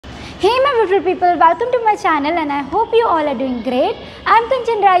Hey my beautiful people, welcome to my channel and I hope you all are doing great. I'm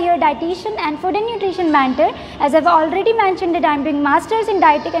Kanchan, your dietitian and food and nutrition mentor. As I've already mentioned that I'm doing masters in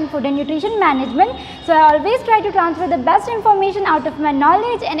dietetic and food and nutrition management. So I always try to transfer the best information out of my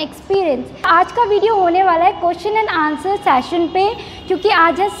knowledge and experience. आज का video होने वाला है question and answer session पे, क्योंकि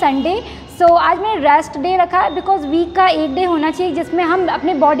आज है Sunday. सो आज मैंने रेस्ट डे रखा है बिकॉज वीक का एक डे होना चाहिए जिसमें हम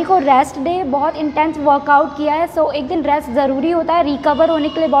अपने बॉडी को रेस्ट डे, बहुत इंटेंस वर्कआउट किया है सो एक दिन रेस्ट ज़रूरी होता है रिकवर होने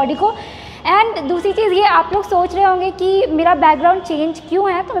के लिए बॉडी को। एंड दूसरी चीज़ ये, आप लोग सोच रहे होंगे कि मेरा बैकग्राउंड चेंज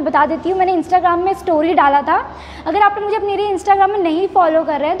क्यों है, तो मैं बता देती हूँ। मैंने इंस्टाग्राम में स्टोरी डाला था। अगर आप लोग मुझे मेरे इंस्टाग्राम में नहीं फॉलो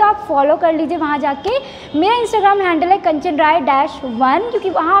कर रहे हैं तो आप फॉलो कर लीजिए वहाँ जाके। मेरा इंस्टाग्राम हैंडल है kanchan-1, क्योंकि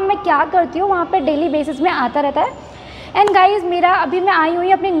वहाँ मैं क्या करती हूँ वहाँ पर डेली बेसिस में आता रहता है। एंड गाइज़ मेरा अभी मैं आई हुई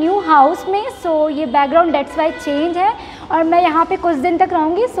अपने न्यू हाउस में, सो ये बैकग्राउंड डेट्स वाई चेंज है और मैं यहाँ पे कुछ दिन तक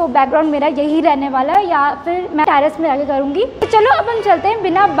रहूँगी। सो बैकग्राउंड मेरा यही रहने वाला है या फिर मैं टेरेस में आके करूँगी। तो चलो अब हम चलते हैं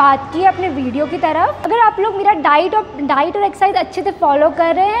बिना बात किए अपने वीडियो की तरफ। अगर आप लोग मेरा डाइट और एक्सरसाइज अच्छे से फॉलो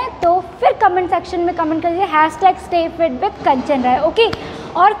कर रहे हैं तो फिर कमेंट सेक्शन में कमेंट करिए #StayFitWithKanchan, ओके।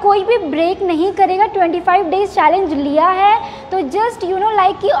 और कोई भी ब्रेक नहीं करेगा। 25 डेज़ चैलेंज लिया है तो जस्ट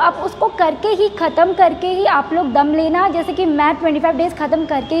लाइक कि आप उसको करके ही ख़त्म करके ही आप लोग दम लेना, जैसे कि मैं 25 डेज़ ख़त्म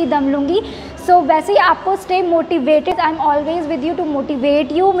करके ही दम लूँगी। सो वैसे ही आपको stay motivated, I am always with you to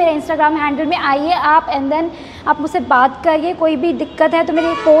motivate you. मेरे इंस्टाग्राम हैंडल में आइए आप एंड देन आप मुझसे बात करिए। कोई भी दिक्कत है तो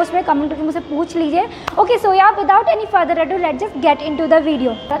मेरे पोस्ट में कमेंट करके मुझसे पूछ लीजिए, ओके। सो या without any further ado let's just get into the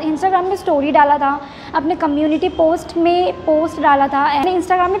video. Instagram में स्टोरी डाला था, अपने कम्युनिटी पोस्ट में पोस्ट डाला था,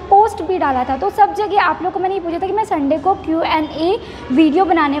 इंस्टाग्राम में पोस्ट भी डाला था। तो सब जगह आप लोगों को मैंने ये पूछा था कि मैं संडे को Q&A वीडियो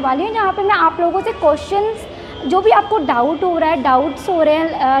बनाने वाली हूँ, जहाँ पे मैं आप लोगों से क्वेश्चंस, जो भी आपको डाउट्स हो रहे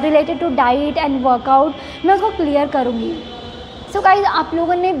हैं related to diet and workout, मैं उसको क्लियर करूँगी। सो गाइज आप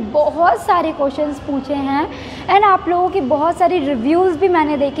लोगों ने बहुत सारे क्वेश्चंस पूछे हैं एंड आप लोगों की बहुत सारी रिव्यूज़ भी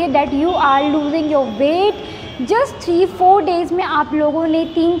मैंने देखे that you are losing your weight. Just 3-4 days में आप लोगों ने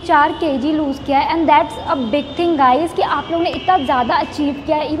 3-4 kg लूज़ किया है and that's a big thing guys कि आप लोगों ने इतना ज़्यादा अचीव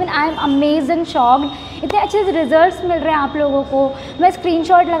किया है। Even I am amazed and shocked. इतने अच्छे रिजल्ट्स मिल रहे हैं आप लोगों को। मैं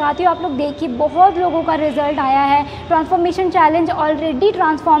स्क्रीनशॉट लगाती हूँ, आप लोग देखिए, बहुत लोगों का रिजल्ट आया है। ट्रांसफॉर्मेशन चैलेंज ऑलरेडी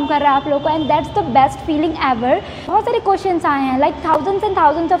ट्रांसफॉर्म कर रहा है आप लोगों को and that's the best feeling ever. बहुत सारे क्वेश्चंस आए हैं, like thousands and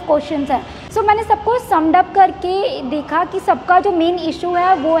thousands of questions हैं। सो मैंने सबको समड अप करके देखा कि सबका जो मेन इशू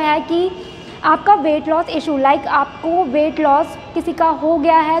है वो है कि आपका वेट लॉस इशू, लाइक आपको वेट लॉस किसी का हो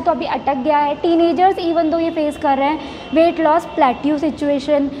गया है तो अभी अटक गया है। टीनेजर्स इवन दो ये फेस कर रहे हैं weight loss plateau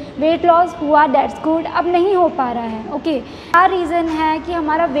situation, weight loss हुआ दैट्स गुड, अब नहीं हो पा रहा है, ओके। क्या रीज़न है कि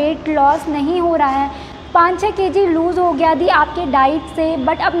हमारा वेट लॉस नहीं हो रहा है? 5-6 kg लूज़ हो गया थी आपके डाइट से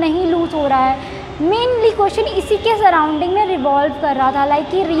बट अब नहीं लूज़ हो रहा है। मेनली क्वेश्चन इसी के सराउंडिंग में रिवॉल्व कर रहा था, लाइक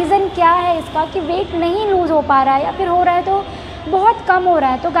कि रीज़न क्या है इसका कि वेट नहीं लूज़ हो पा रहा है या फिर हो रहा है तो बहुत कम हो रहा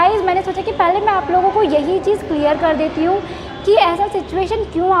है। तो गाइज़ मैंने सोचा कि पहले मैं आप लोगों को यही चीज़ क्लियर कर देती हूँ कि ऐसा सिचुएशन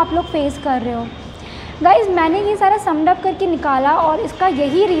क्यों आप लोग फेस कर रहे हो। गाइज़ मैंने ये सारा समड अप करके निकाला और इसका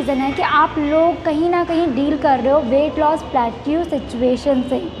यही रीज़न है कि आप लोग कहीं ना कहीं डील कर रहे हो वेट लॉस प्लेट्यू सिचुएशन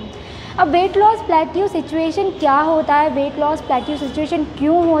से। अब वेट लॉस प्लेट्यू सिचुएशन क्या होता है, वेट लॉस प्लेट्यू सिचुएशन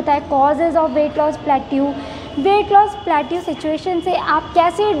क्यों होता है, causes of weight loss plateau situation से आप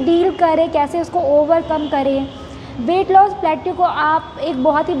कैसे डील करें, कैसे उसको ओवरकम करें। वेट लॉस प्लेट्यू को आप एक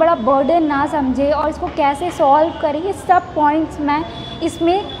बहुत ही बड़ा बर्डन ना समझें और इसको कैसे सॉल्व करें, ये सब पॉइंट्स मैं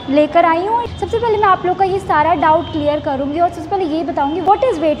इसमें लेकर आई हूँ। सबसे पहले मैं आप लोग का ये सारा डाउट क्लियर करूँगी और सबसे पहले ये बताऊँगी what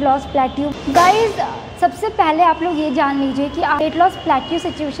is weight loss plateau. Guys सबसे पहले आप लोग ये जान लीजिए कि वेट लॉस प्लेट्यू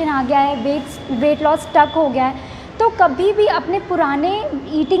सिचुएशन आ गया है, वेट लॉस स्टक हो गया है, तो कभी भी अपने पुराने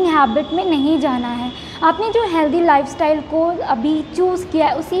ईटिंग हैबिट में नहीं जाना है। आपने जो हेल्दी लाइफस्टाइल को अभी चूज़ किया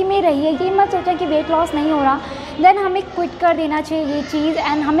है उसी में रहिए। ये मत सोचा कि वेट लॉस नहीं हो रहा देन हमें क्विट कर देना चाहिए ये चीज़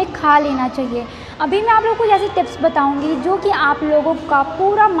एंड हमें खा लेना चाहिए। अभी मैं आप लोगों को ऐसी टिप्स बताऊंगी जो कि आप लोगों का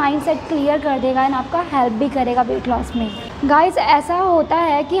पूरा माइंडसेट क्लियर कर देगा एंड आपका हेल्प भी करेगा वेट लॉस में। गाइस ऐसा होता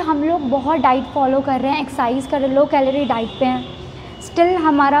है कि हम लोग बहुत डाइट फॉलो कर रहे हैं, एक्सरसाइज कर रहे हैं, लो कैलोरी डाइट पे हैं, स्टिल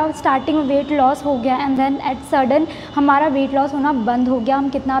हमारा स्टार्टिंग में वेट लॉस हो गया एंड देन एट सडन हमारा वेट लॉस होना बंद हो गया, हम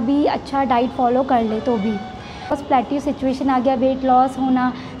कितना भी अच्छा डाइट फॉलो कर ले तो भी। प्लेट्यू सिचुएशन आ गया, वेट लॉस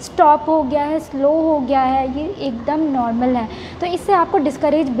होना स्टॉप हो गया है, स्लो हो गया है, ये एकदम नॉर्मल है। तो इससे आपको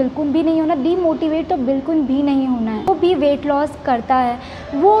डिस्करेज बिल्कुल भी नहीं होना, डीमोटिवेट तो बिल्कुल भी नहीं होना है। वो भी वेट लॉस करता है,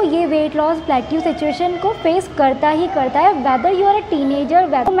 वो ये वेट लॉस प्लेट्यू सिचुएशन को फेस करता ही करता है, whether you are a teenager,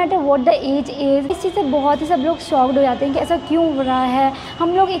 weather matter what the age is. इस चीज़ से बहुत ही सब लोग शॉक्ड हो जाते हैं कि ऐसा क्यों हो रहा है।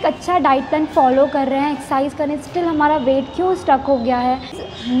 हम लोग एक अच्छा डाइट प्लान फॉलो कर रहे हैं, एक्सरसाइज कर रहे हैं, स्टिल हमारा वेट क्यों स्टक हो गया है।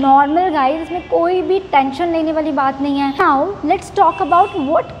 नॉर्मल गाइस, इसमें कोई भी टेंशन लेने वाली बात नहीं है। Now let's talk about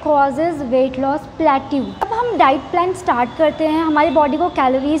what causes weight loss plateau. अब हम डाइट प्लान स्टार्ट करते हैं, हमारी बॉडी को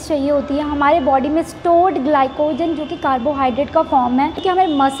कैलोरीज चाहिए होती है। हमारे बॉडी में स्टोर्ड ग्लाइकोजन जो कि कार्बोहाइड्रेट का फॉर्म है, कि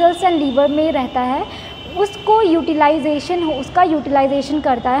हमारे मसल्स एंड लीवर में रहता है, उसका यूटिलाइजेशन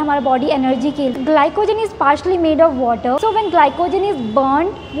करता है हमारा बॉडी एनर्जी के लिए। Glycogen is partially made of water, so when glycogen is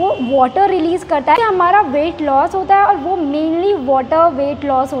burn वो वाटर रिलीज करता है, हमारा वेट लॉस होता है और वो मेनली वाटर वेट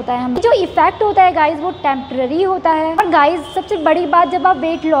लॉस होता है। जो इफेक्ट होता है गाइज वो टेम्पररी होता है। और गाइज सबसे बड़ी बात, जब आप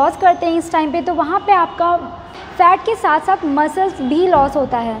वेट लॉस करते हैं इस टाइम पे, तो वहाँ पे आपका फैट के साथ साथ मसल्स भी लॉस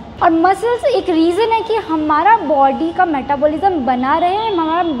होता है। और मसल्स एक रीज़न है कि हमारा बॉडी का मेटाबॉलिज्म बना रहे,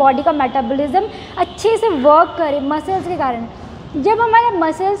 हमारा बॉडी का मेटाबॉलिज्म अच्छे से वर्क करे मसल्स के कारण। जब हमारा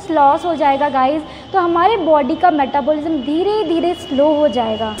मसल्स लॉस हो जाएगा गाइस, तो हमारे बॉडी का मेटाबॉलिज्म धीरे धीरे स्लो हो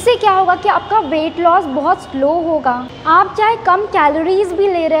जाएगा। इससे क्या होगा कि आपका वेट लॉस बहुत स्लो होगा। आप चाहे कम कैलोरीज भी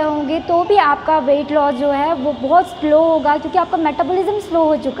ले रहे होंगे तो भी आपका वेट लॉस जो है वो बहुत स्लो होगा, क्योंकि आपका मेटाबॉलिज्म स्लो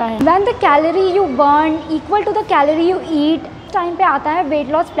हो चुका है। When the calorie you burn equal to the calorie you eat, time पे आता है weight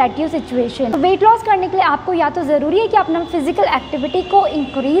loss plateau situation. Weight loss करने के लिए आपको या तो ज़रूरी है कि अपना फिजिकल एक्टिविटी को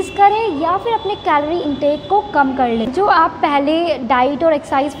इंक्रीज करें या फिर अपने कैलोरी इंटेक को कम कर लें। जो आप पहले डाइट और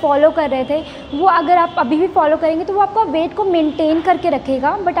एक्सरसाइज फॉलो कर रहे थे वो अगर आप अभी भी फॉलो करेंगे तो वो आपका वेट को मेंटेन करके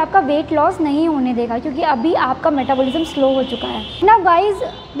रखेगा, बट आपका वेट लॉस नहीं होने देगा, क्योंकि अभी आपका मेटाबॉलिज्म स्लो हो चुका है। Now guys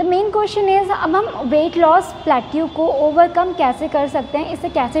the main question is, अब हम वेट लॉस प्लेट्यू को ओवरकम कैसे कर सकते हैं, इससे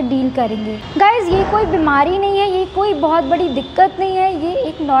कैसे डील करेंगे। गाइज ये कोई बीमारी नहीं है, ये कोई बहुत बड़ी दिक्कत नहीं है, ये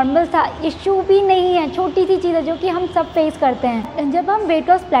एक नॉर्मल सा इशू भी नहीं है, छोटी सी चीज़ है जो कि हम सब फेस करते हैं। जब हम वेट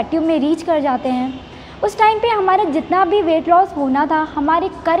लॉस प्लेट्यू में रीच कर जाते हैं उस टाइम पे हमारा जितना भी वेट लॉस होना था हमारे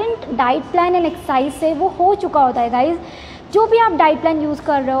current diet plan and exercise से वो हो चुका होता है। गाइज जो भी आप डाइट प्लान यूज़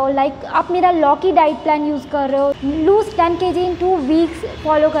कर रहे हो, लाइक आप मेरा लॉकी डाइट प्लान यूज़ कर रहे हो, लूज़ 10 kg इन 2 वीक्स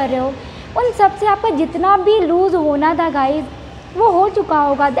फॉलो कर रहे हो, उन सब से आपका जितना भी लूज़ होना था गाइज वो हो चुका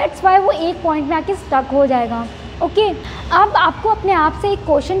होगा। दैट्स वाई वो एक पॉइंट में आके स्टक हो जाएगा। ओके अब आपको अपने आप से एक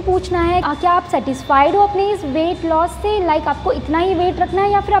क्वेश्चन पूछना है, क्या आप सेटिस्फाइड हो अपने इस वेट लॉस से, लाइक आपको इतना ही वेट रखना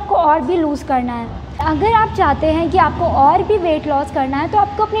है या फिर आपको और भी लूज़ करना है। अगर आप चाहते हैं कि आपको और भी वेट लॉस करना है तो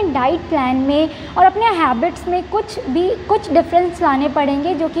आपको अपने डाइट प्लान में और अपने हैबिट्स में कुछ डिफरेंस लाने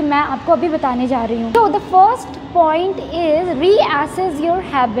पड़ेंगे, जो कि मैं आपको अभी बताने जा रही हूँ। तो the first point is reassess your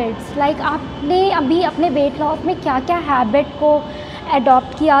habits. Like आपने अभी अपने वेट लॉस में क्या क्या हैबिट को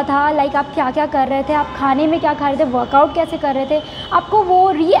अडॉप्ट किया था, लाइक आप क्या क्या कर रहे थे, आप खाने में क्या खा रहे थे, वर्कआउट कैसे कर रहे थे, आपको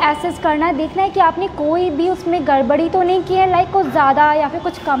वो रीअसेस करना है। देखना है कि आपने कोई भी उसमें गड़बड़ी तो नहीं की है, लाइक कुछ ज़्यादा या फिर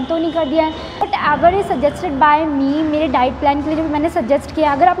कुछ कम तो नहीं कर दिया है। बट अगर ये सजेस्टेड बाय मी, मेरे डाइट प्लान के लिए जो मैंने सजेस्ट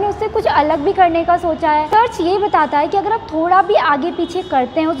किया, अगर आपने उससे कुछ अलग भी करने का सोचा है, सर्च ये बताता है कि अगर आप थोड़ा भी आगे पीछे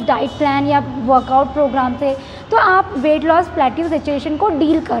करते हैं उस डाइट प्लान या वर्कआउट प्रोग्राम से तो आप वेट लॉस प्लेट्यू सिचुएशन को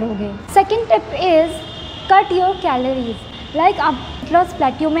डील करोगे। Second tip is cut your calories. Like आप वेट लॉस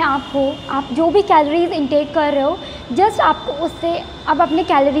प्लेट्यू में आप जो भी कैलोरीज इंटेक कर रहे हो, जस्ट आपको उससे अब अपने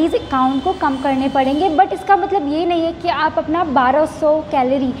कैलोरीज काउंट को कम करने पड़ेंगे। बट इसका मतलब ये नहीं है कि आप अपना 1200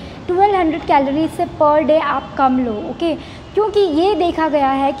 कैलोरी 1200 कैलोरीज से पर डे आप कम लो। ओके क्योंकि ये देखा गया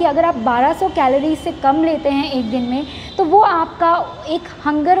है कि अगर आप 1200 कैलोरीज से कम लेते हैं एक दिन में तो वो आपका एक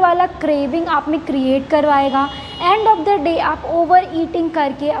हंगर वाला क्रेविंग आप में क्रिएट करवाएगा। एंड ऑफ द डे आप ओवर ईटिंग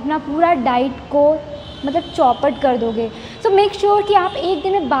करके अपना पूरा डाइट को मतलब चौपट कर दोगे। सो मेक श्योर कि आप एक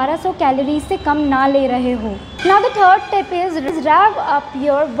दिन में 1200 कैलोरीज से कम ना ले रहे हो। Now the third tip is rev up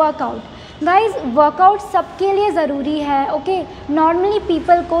your workout. Guys workout सबके लिए ज़रूरी है। ओके नॉर्मली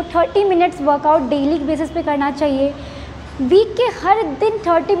पीपल को 30 मिनट्स वर्कआउट डेली बेसिस पे करना चाहिए। वीक के हर दिन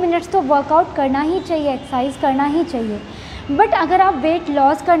 30 मिनट्स तो वर्कआउट करना ही चाहिए, एक्सरसाइज करना ही चाहिए। बट अगर आप वेट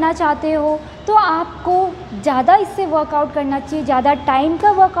लॉस करना चाहते हो तो आपको ज़्यादा इससे वर्कआउट करना चाहिए, ज़्यादा टाइम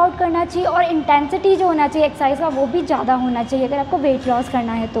का वर्कआउट करना चाहिए और इंटेंसिटी जो होना चाहिए एक्सरसाइज का वो भी ज़्यादा होना चाहिए। अगर आपको वेट लॉस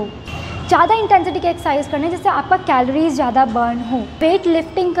करना है तो ज़्यादा इंटेंसिटी के एक्सरसाइज करना है जिससे आपका कैलोरीज ज़्यादा बर्न हो। वेट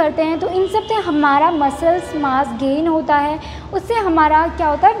लिफ्टिंग करते हैं तो इन सब से हमारा मसल्स मास गेन होता है, उससे हमारा क्या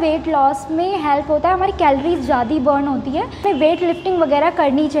होता है वेट लॉस में हेल्प होता है, हमारी कैलोरीज ज़्यादा बर्न होती है। हमें वेट लिफ्टिंग वगैरह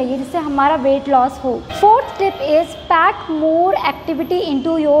करनी चाहिए जिससे हमारा वेट लॉस हो। Fourth tip is pack more activity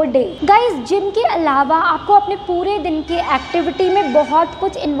into your day. Guys gym के अलावा आपको अपने पूरे दिन की एक्टिविटी में बहुत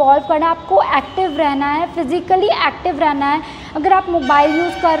कुछ इन्वॉल्व करना है। आपको एक्टिव रहना है, फिजिकली एक्टिव रहना है। अगर आप मोबाइल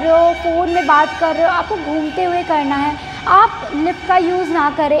यूज़ कर रहे हो, फ़ोन में बात कर रहे हो, आपको घूमते हुए करना है। आप लिफ्ट का यूज़ ना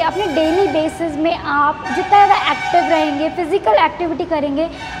करें। अपने डेली बेसिस में आप जितना ज़्यादा एक्टिव रहेंगे, फिजिकल एक्टिविटी करेंगे,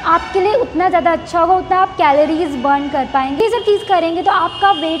 आपके लिए उतना ज़्यादा अच्छा होगा, उतना आप कैलोरीज बर्न कर पाएंगे। ये सब चीज़ करेंगे तो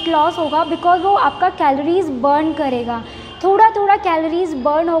आपका वेट लॉस होगा बिकॉज वो आपका कैलोरीज बर्न करेगा। थोड़ा थोड़ा कैलोरीज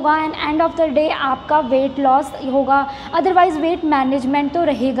बर्न होगा and end of the day आपका वेट लॉस होगा। अदरवाइज़ वेट मैनेजमेंट तो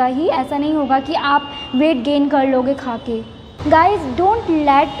रहेगा ही, ऐसा नहीं होगा कि आप वेट गेन कर लोगे खा के। Guys, don't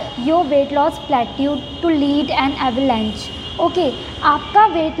let your weight loss plateau to lead an avalanche. Okay, आपका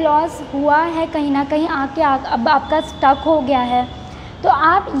वेट लॉस हुआ है कहीं ना कहीं आके अब आपका स्टक हो गया है, तो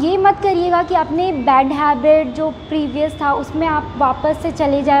आप ये मत करिएगा कि अपने बैड हैबिट जो प्रीवियस था उसमें आप वापस से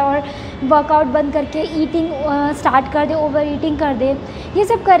चले जाए और वर्कआउट बंद करके ईटिंग स्टार्ट कर दे, ओवर ईटिंग कर दे। ये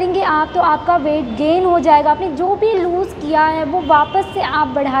सब करेंगे आप तो आपका वेट गेन हो जाएगा, आपने जो भी लूज़ किया है वो वापस से आप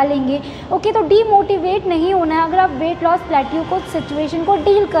बढ़ा लेंगे। ओके, तो डीमोटिवेट नहीं होना है अगर आप वेट लॉस प्लेट्यू को सिचुएशन को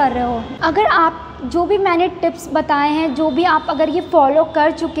डील कर रहे हो। अगर आप जो भी मैंने टिप्स बताए हैं, जो भी आप अगर ये फॉलो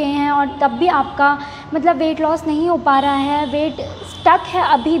कर चुके हैं और तब भी आपका मतलब वेट लॉस नहीं हो पा रहा है, वेट स्टक है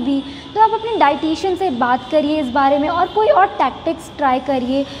अभी भी, तो आप अपने डाइटिशियन से बात करिए इस बारे में और कोई और टैक्टिक्स ट्राई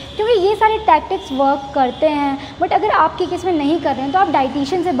करिए, क्योंकि ये सारे टैक्टिक्स वर्क करते हैं। बट अगर आपके केस में नहीं कर रहे हैं तो आप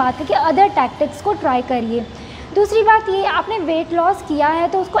डाइटिशियन से बात करके अदर टैक्टिक्स को ट्राई करिए। दूसरी बात ये, आपने वेट लॉस किया है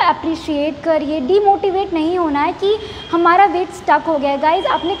तो उसको अप्रिशिएट करिए, डीमोटिवेट नहीं होना है कि हमारा वेट स्टक हो गया है। गाइज़,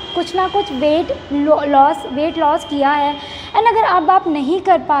 आपने कुछ ना कुछ वेट लॉस किया है, एंड अगर अब आप नहीं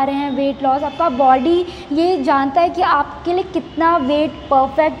कर पा रहे हैं वेट लॉस, आपका बॉडी ये जानता है कि आपके लिए कितना वेट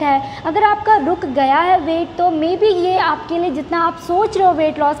परफेक्ट है। अगर आपका रुक गया है वेट तो मे बी ये आपके लिए जितना आप सोच रहे हो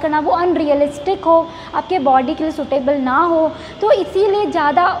वेट लॉस करना वो अनरियलिस्टिक हो, आपके बॉडी के लिए सूटेबल ना हो। तो इसीलिए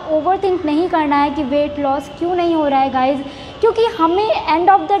ज़्यादा ओवरथिंक नहीं करना है कि वेट लॉस क्यों नहीं हो रहा है गाइज़, क्योंकि हमें एंड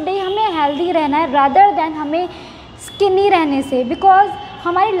ऑफ द डे हमें हेल्दी रहना है रादर देन हमें स्किनी रहने से, बिकॉज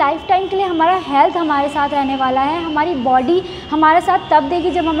हमारी लाइफ टाइम के लिए हमारा हेल्थ हमारे साथ रहने वाला है, हमारी बॉडी हमारा साथ तब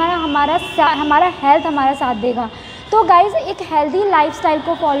देगी जब हमारा हेल्थ हमारा साथ देगा। तो गाइज़, एक हेल्दी लाइफस्टाइल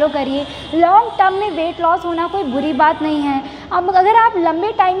को फॉलो करिए। लॉन्ग टर्म में वेट लॉस होना कोई बुरी बात नहीं है। अब अगर आप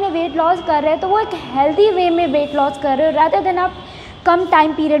लंबे टाइम में वेट लॉस कर रहे हैं तो वो एक हेल्दी वे में वेट लॉस कर रहे हो रादर देन आप कम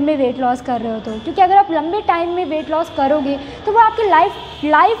टाइम पीरियड में वेट लॉस कर रहे हो। तो क्योंकि अगर आप लंबे टाइम में वेट लॉस करोगे तो वो आपके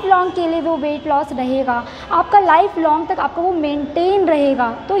लाइफ लॉन्ग के लिए वो वेट लॉस रहेगा, आपका लाइफ लॉन्ग तक आपका वो मेंटेन रहेगा।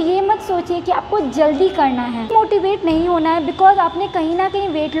 तो ये मत सोचिए कि आपको जल्दी करना है, मोटिवेट नहीं होना है, बिकॉज आपने कहीं ना कहीं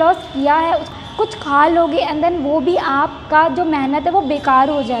वेट लॉस किया है, कुछ खा लोगे एंड देन वो भी आपका जो मेहनत है वो बेकार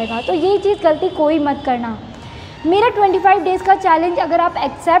हो जाएगा। तो ये चीज़ गलती कोई मत करना। मेरा 25 डेज़ का चैलेंज अगर आप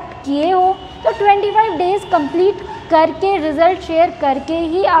एक्सेप्ट किए हो तो 25 डेज़ कंप्लीट करके रिज़ल्ट शेयर करके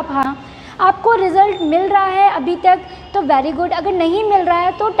ही आपको रिज़ल्ट मिल रहा है अभी तक तो वेरी गुड, अगर नहीं मिल रहा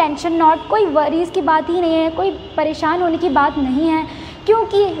है तो टेंशन नॉट, कोई वरीज़ की बात ही नहीं है, कोई परेशान होने की बात नहीं है,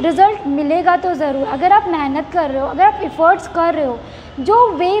 क्योंकि रिज़ल्ट मिलेगा तो ज़रूर। अगर आप मेहनत कर रहे हो, अगर आप एफ़र्ट्स कर रहे हो, जो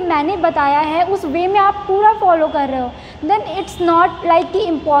वे मैंने बताया है उस वे में आप पूरा फॉलो कर रहे हो, देन इट्स नॉट लाइक कि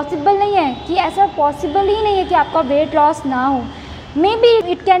इम्पॉसिबल नहीं है, कि ऐसा पॉसिबल ही नहीं है कि आपका वेट लॉस ना हो। May be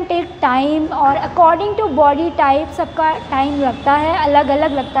it can take time और अकॉर्डिंग टू बॉडी टाइप सबका टाइम लगता है, अलग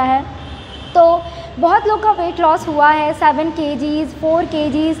अलग लगता है। तो बहुत लोग का वेट लॉस हुआ है 7 kgs 4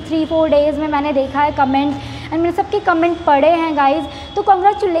 kgs 3-4 डेज़ में, मैंने देखा है कमेंट एंड मैंने सबके कमेंट पढ़े हैं गाइज़। तो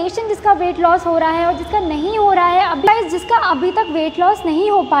कंग्रेचुलेशन जिसका वेट लॉस हो रहा है, और जिसका नहीं हो रहा है अभी, गाइज़ जिसका अभी तक वेट लॉस नहीं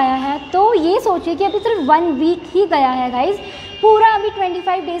हो पाया है तो ये सोचिए कि अभी सिर्फ 1 वीक ही गया है गाइज़, पूरा अभी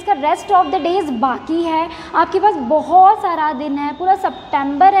 25 डेज़ का रेस्ट ऑफ द डेज़ बाकी है। आपके पास बहुत सारा दिन है, पूरा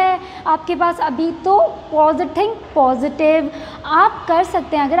सितंबर है आपके पास अभी, तो पॉजिटिव आप कर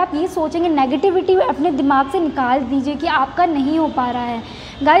सकते हैं। अगर आप ये सोचेंगे, नेगेटिविटी अपने दिमाग से निकाल दीजिए कि आपका नहीं हो पा रहा है।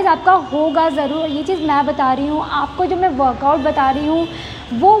 गाइज़ आपका होगा ज़रूर, ये चीज़ मैं बता रही हूँ आपको, जो मैं वर्कआउट बता रही हूँ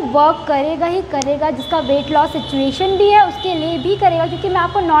वो वर्क करेगा ही करेगा। जिसका वेट लॉस सिचुएशन भी है उसके लिए भी करेगा, क्योंकि मैं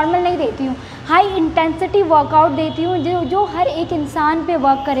आपको नॉर्मल नहीं देती हूँ, हाई इंटेंसिटी वर्कआउट देती हूँ जो हर एक इंसान पे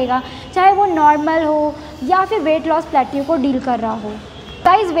वर्क करेगा, चाहे वो नॉर्मल हो या फिर वेट लॉस प्लेट्यू को डील कर रहा हो।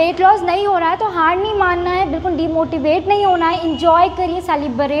 गाइज़ वेट लॉस नहीं हो रहा है तो हार नहीं मानना है, बिल्कुल डीमोटिवेट नहीं होना है, इंजॉय करिए,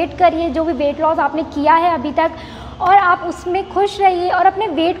 सेलिब्रेट करिए जो भी वेट लॉस आपने किया है अभी तक, और आप उसमें खुश रहिए और अपने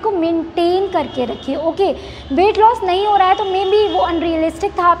वेट को मेंटेन करके रखिए। ओके, वेट लॉस नहीं हो रहा है तो मे बी वो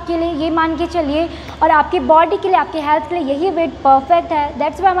अनरियलिस्टिक था आपके लिए, ये मान के चलिए, और आपकी बॉडी के लिए, आपके हेल्थ के लिए यही वेट परफेक्ट है।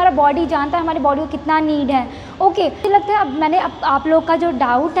 दैट्स वाई हमारा बॉडी जानता है हमारी बॉडी को कितना नीड है। ओके, मुझे लगता है अब मैंने आप लोग का जो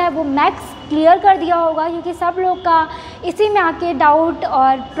डाउट है वो मैक्स क्लियर कर दिया होगा, क्योंकि सब लोग का इसी में आके डाउट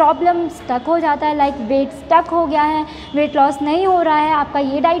और प्रॉब्लम स्टक हो जाता है, लाइक वेट स्टक हो गया है, वेट लॉस नहीं हो रहा है, आपका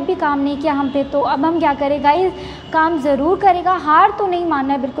ये डाइट भी काम नहीं किया हम पे, तो अब हम क्या करें गाइस, काम ज़रूर करेगा, हार तो नहीं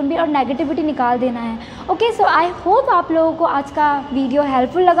मानना है बिल्कुल भी, और नेगेटिविटी निकाल देना है। ओके, सो आई होप आप लोगों को आज का वीडियो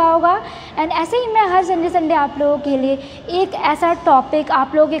हेल्पफुल लगा होगा, एंड ऐसे ही मैं हर संडे आप लोगों के लिए एक ऐसा टॉपिक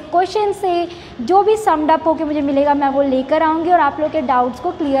आप लोगों के क्वेश्चन से जो भी समड अप होकर मुझे मिलेगा मैं वो लेकर आऊँगी और आप लोगों के डाउट्स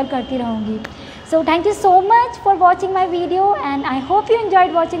को क्लियर करती रहूँगी। So thank you so much for watching my video, and I hope you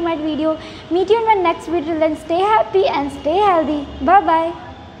enjoyed watching my video. Meet you in my next video. Then stay happy and stay healthy. Bye bye.